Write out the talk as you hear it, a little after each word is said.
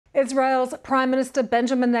Israel's Prime Minister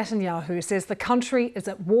Benjamin Netanyahu says the country is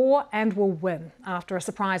at war and will win after a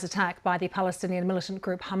surprise attack by the Palestinian militant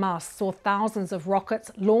group Hamas saw thousands of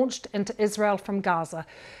rockets launched into Israel from Gaza.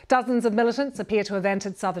 Dozens of militants appear to have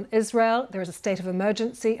entered southern Israel. There is a state of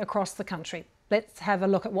emergency across the country. Let's have a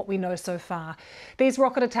look at what we know so far. These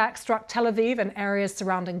rocket attacks struck Tel Aviv and areas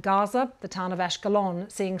surrounding Gaza, the town of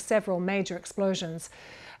Ashkelon seeing several major explosions.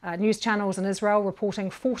 News channels in Israel reporting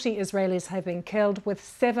 40 Israelis have been killed with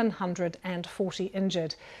 740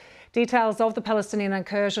 injured. Details of the Palestinian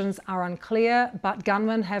incursions are unclear, but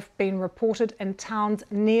gunmen have been reported in towns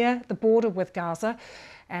near the border with Gaza,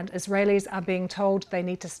 and Israelis are being told they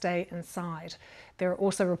need to stay inside. There are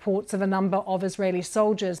also reports of a number of Israeli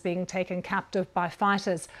soldiers being taken captive by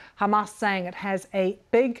fighters. Hamas saying it has a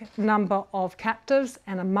big number of captives,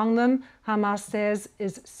 and among them, Hamas says,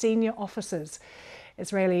 is senior officers.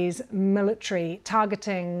 Israel's military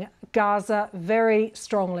targeting Gaza very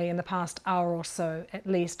strongly in the past hour or so. At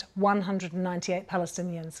least 198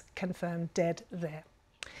 Palestinians confirmed dead there.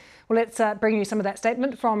 Well, let's bring you some of that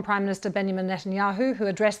statement from Prime Minister Benjamin Netanyahu, who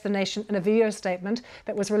addressed the nation in a video statement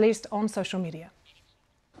that was released on social media.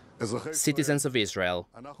 Citizens of Israel,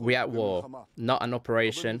 we are at war, not an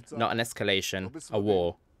operation, not an escalation, a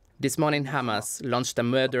war. This morning, Hamas launched a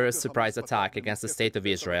murderous surprise attack against the state of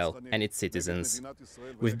Israel and its citizens.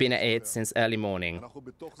 We've been at it since early morning.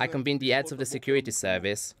 I convened the heads of the security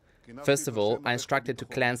service. First of all, I instructed to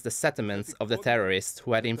cleanse the settlements of the terrorists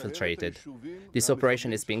who had infiltrated. This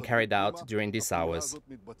operation is being carried out during these hours.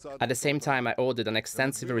 At the same time, I ordered an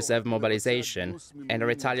extensive reserve mobilization and a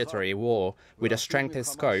retaliatory war with a strength and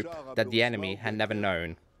scope that the enemy had never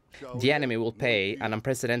known. The enemy will pay an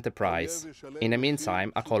unprecedented price. In the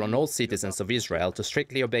meantime, I call on all citizens of Israel to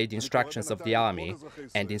strictly obey the instructions of the army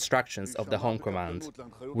and the instructions of the Home Command.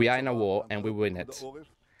 We are in a war and we win it.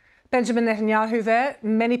 Benjamin Netanyahu there.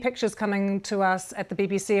 Many pictures coming to us at the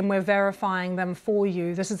BBC and we're verifying them for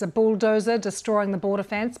you. This is a bulldozer destroying the border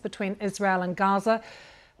fence between Israel and Gaza.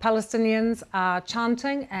 Palestinians are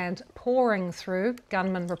chanting and pouring through.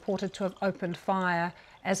 Gunmen reported to have opened fire,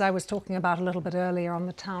 as I was talking about a little bit earlier, on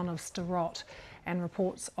the town of Sderot, and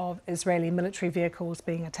reports of Israeli military vehicles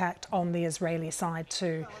being attacked on the Israeli side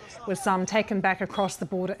too, with some taken back across the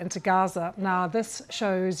border into Gaza. Now, this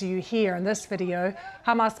shows you here in this video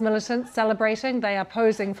Hamas militants celebrating. They are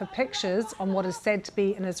posing for pictures on what is said to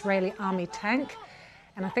be an Israeli army tank.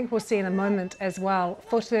 And I think we'll see in a moment as well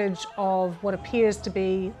footage of what appears to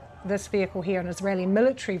be this vehicle here, an Israeli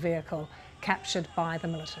military vehicle captured by the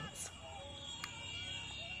militants.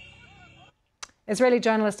 Israeli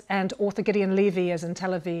journalist and author Gideon Levy is in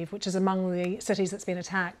Tel Aviv, which is among the cities that's been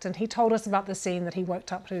attacked, and he told us about the scene that he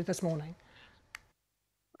woke up to this morning.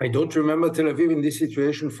 I don't remember Tel Aviv in this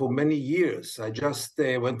situation for many years. I just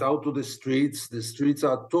went out to the streets. The streets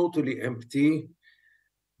are totally empty.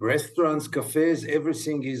 Restaurants, cafes,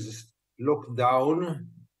 everything is locked down.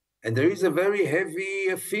 And there is a very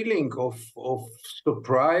heavy feeling of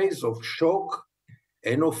surprise, of shock,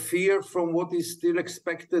 and of fear from what is still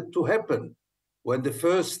expected to happen. When the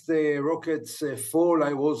first rockets fall,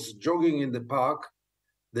 I was jogging in the park.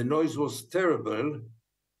 The noise was terrible.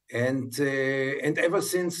 And ever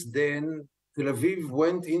since then, Tel Aviv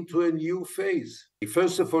went into a new phase.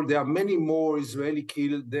 First of all, there are many more Israeli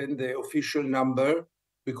killed than the official number,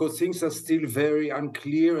 because things are still very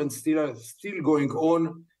unclear and still going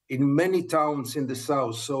on in many towns in the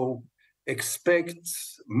south. So expect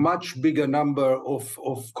much bigger number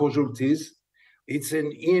of casualties. It's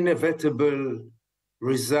an inevitable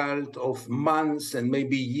result of months and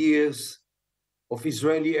maybe years of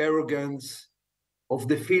Israeli arrogance, of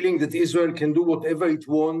the feeling that Israel can do whatever it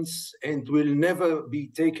wants and will never be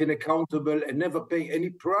taken accountable and never pay any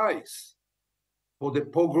price for the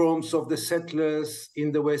pogroms of the settlers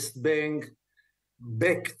in the West Bank,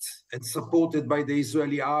 backed and supported by the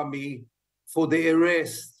Israeli army, for the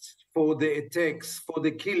arrests, for the attacks, for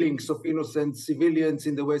the killings of innocent civilians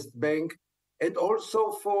in the West Bank, and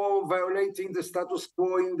also for violating the status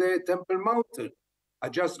quo in the Temple Mountain. I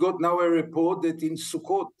just got now a report that in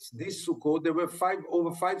Sukkot, this Sukkot, there were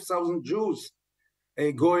over 5,000 Jews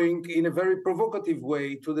going in a very provocative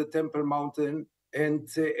way to the Temple Mountain,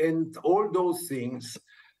 and all those things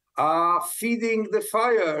are feeding the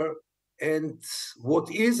fire. And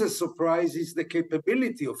what is a surprise is the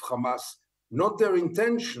capability of Hamas, not their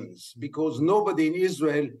intentions, because nobody in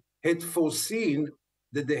Israel had foreseen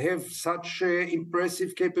that they have such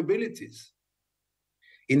impressive capabilities.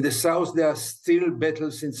 In the south, there are still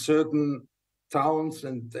battles in certain towns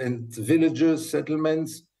and villages,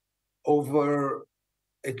 settlements, over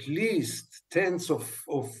at least tens of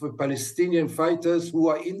Palestinian fighters who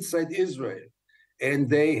are inside Israel. and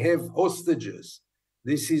they have hostages.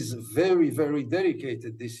 This is very, very delicate,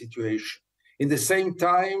 this situation. In the same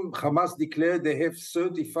time, Hamas declared they have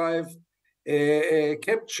 35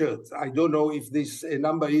 captured. I don't know if this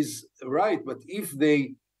number is right, but if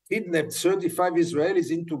they kidnapped 35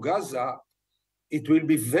 Israelis into Gaza, it will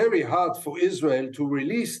be very hard for Israel to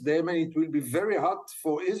release them, and it will be very hard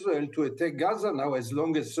for Israel to attack Gaza now as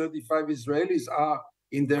long as 35 Israelis are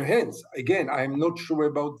in their hands. Again, I'm not sure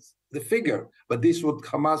about the figure, but this is what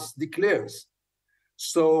Hamas declares.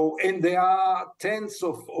 So, and there are tens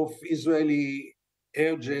of Israeli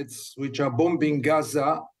air jets which are bombing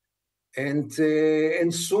Gaza, and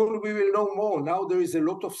soon we will know more. Now there is a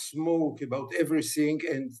lot of smoke about everything,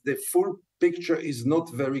 and the full picture is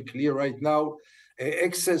not very clear right now.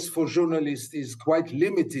 Access for journalists is quite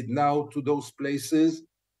limited now to those places,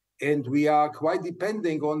 and we are quite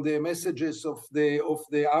depending on the messages of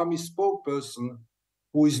the army spokesperson,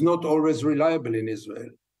 who is not always reliable in Israel.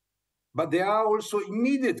 But there are also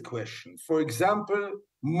immediate questions. For example,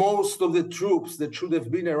 most of the troops that should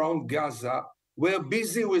have been around Gaza were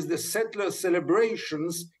busy with the settler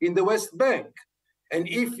celebrations in the West Bank. And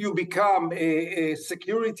if you become a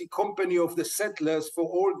security company of the settlers for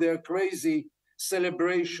all their crazy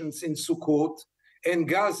celebrations in Sukkot, and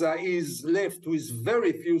Gaza is left with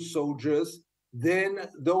very few soldiers, then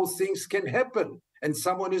those things can happen. And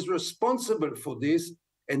someone is responsible for this.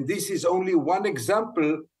 And this is only one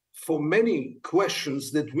example for many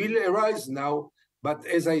questions that will arise now. But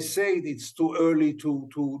as I said, it's too early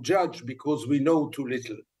to judge because we know too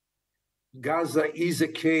little. Gaza is a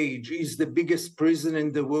cage, is the biggest prison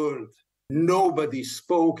in the world. Nobody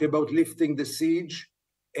spoke about lifting the siege.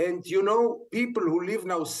 And you know, people who live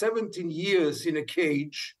now 17 years in a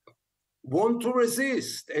cage want to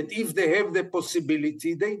resist. And if they have the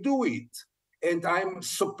possibility, they do it. And I'm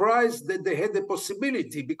surprised that they had the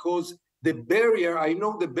possibility, because the barrier, I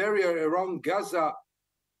know the barrier around Gaza,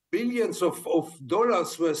 billions of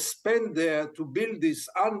dollars were spent there to build this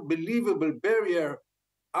unbelievable barrier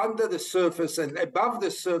under the surface and above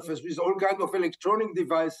the surface with all kinds of electronic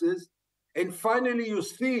devices. And finally, you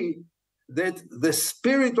see that the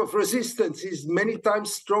spirit of resistance is many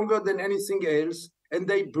times stronger than anything else, and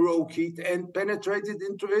they broke it and penetrated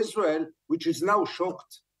into Israel, which is now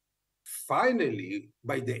shocked. Finally,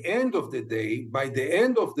 by the end of the day, by the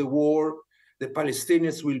end of the war, the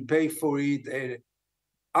Palestinians will pay for it an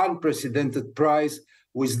unprecedented price.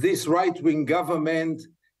 With this right-wing government,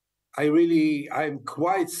 I'm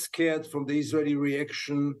quite scared from the Israeli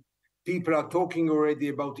reaction. People are talking already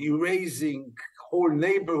about erasing whole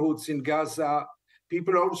neighborhoods in Gaza.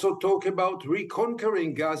 People also talk about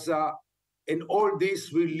reconquering Gaza, and all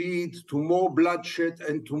this will lead to more bloodshed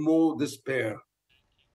and to more despair.